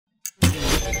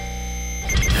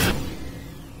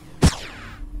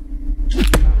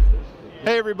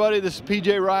Hey everybody, this is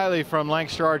PJ Riley from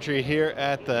Lancaster Archery here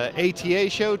at the ATA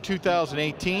Show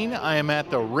 2018. I am at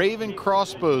the Ravin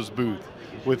Crossbows booth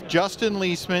with Justin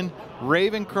Leaseman.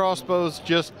 Ravin Crossbows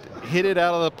just hit it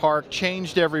out of the park,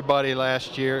 changed everybody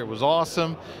last year. It was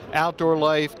awesome. Outdoor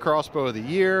Life Crossbow of the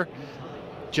Year.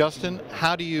 Justin,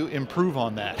 how do you improve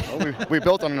on that? Well, we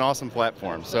built on an awesome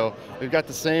platform. So we've got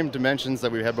the same dimensions that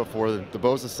we had before. The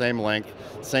bow's the same length,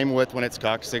 same width when it's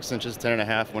cocked, 6 inches,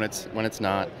 10.5 when it's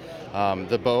not.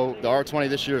 The bow, the R20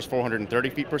 this year is 430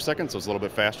 feet per second, so it's a little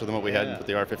bit faster than what we had with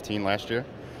the R15 last year.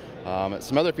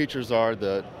 Some other features are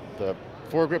the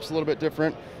foregrip's a little bit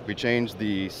different. We changed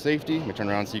the safety. Let me turn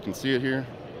around so you can see it here.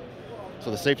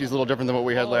 So the safety is a little different than what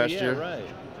we had last year. Right.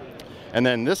 And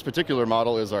then this particular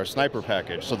model is our sniper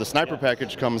package. So the sniper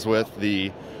package comes with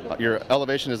your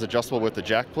elevation is adjustable with the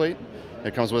jack plate.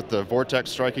 It comes with the Vortex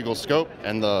Strike Eagle scope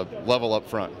and the level up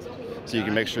front. So you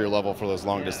can make sure you're level for those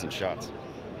long distance shots.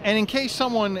 And in case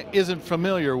someone isn't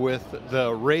familiar with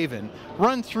the Ravin,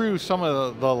 run through some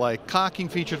of the like cocking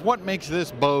features. What makes this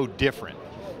bow different?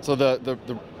 So the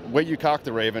way you cock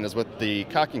the Ravin is with the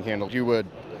cocking handle. You would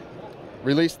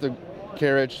release the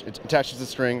carriage, it attaches the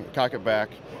string, cock it back.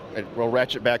 It will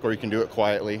ratchet back, or you can do it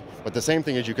quietly. But the same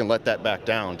thing is you can let that back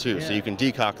down too, so you can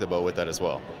decock the bow with that as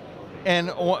well. And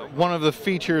one of the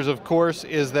features, of course,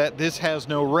 is that this has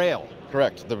no rail.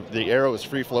 Correct. The arrow is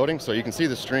free floating, so you can see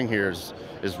the string here is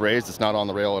raised. It's not on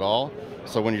the rail at all.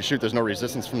 So when you shoot, there's no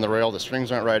resistance from the rail. The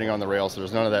strings aren't riding on the rail, so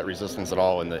there's none of that resistance at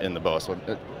all in the bow. So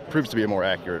it proves to be more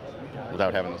accurate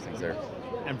without having those things there.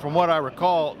 And from what I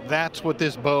recall, that's what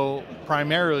this bow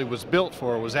primarily was built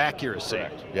for, was accuracy.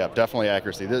 Correct. Yeah, definitely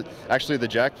accuracy. Actually, the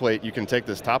jack plate, you can take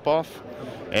this top off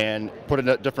and put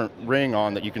a different ring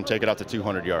on that you can take it out to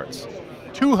 200 yards.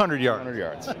 200 yards? 200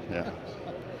 yards, yeah.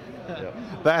 Yep.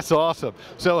 That's awesome.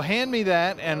 So hand me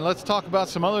that, and let's talk about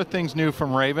some other things new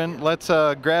from Ravin. Let's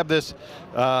grab this.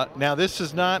 Now, this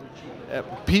is not,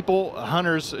 people,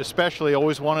 hunters especially,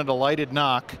 always wanted a lighted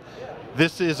knock.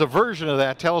 This is a version of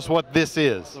that. Tell us what this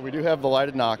is. So we do have the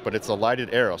lighted knock, but it's a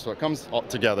lighted arrow, so it comes all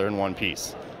together in one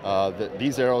piece.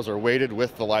 These arrows are weighted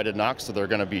with the lighted knock, so they're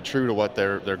going to be true to what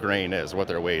their grain is, what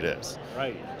their weight is.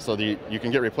 Right. So you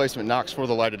can get replacement knocks for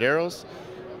the lighted arrows,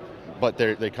 but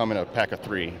they come in a pack of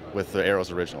 3 with the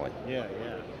arrows originally. Yeah.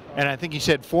 And I think you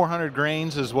said 400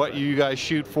 grains is what you guys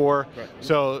shoot for. Correct.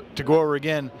 So to go over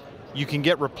again, you can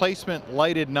get replacement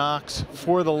lighted knocks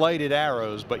for the lighted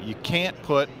arrows, but you can't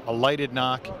put a lighted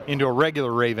knock into a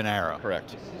regular Ravin arrow.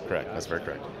 Correct. That's very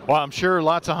correct. Well, I'm sure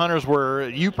lots of hunters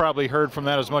you probably heard from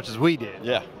that as much as we did.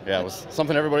 Yeah, it was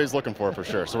something everybody's looking for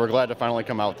sure. So we're glad to finally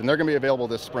come out. And they're going to be available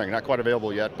this spring. Not quite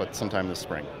available yet, but sometime this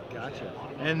spring. Gotcha.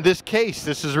 And this case,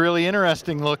 this is really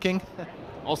interesting looking.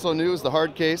 Also new is the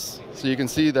hard case. So you can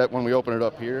see that when we open it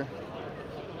up here,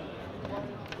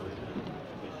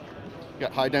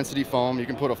 got high density foam. You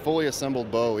can put a fully assembled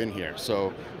bow in here.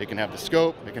 So it can have the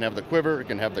scope, it can have the quiver, it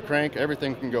can have the crank,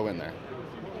 everything can go in there.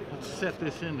 Let's set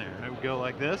this in there. I would go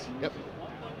like this? Yep.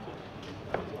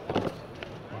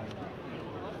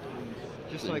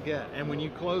 Just like that. And when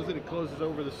you close it, it closes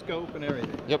over the scope and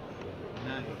everything. Yep.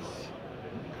 Nice.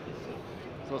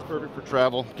 So it's perfect for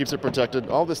travel, keeps it protected.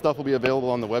 All this stuff will be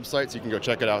available on the website, so you can go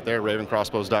check it out there,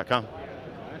 ravincrossbows.com.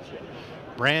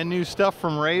 Brand new stuff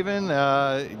from Ravin.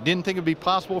 Didn't think it'd be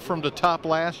possible for them to top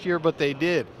last year, but they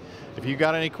did. If you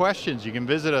got any questions, you can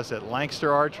visit us at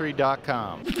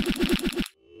lancasterarchery.com.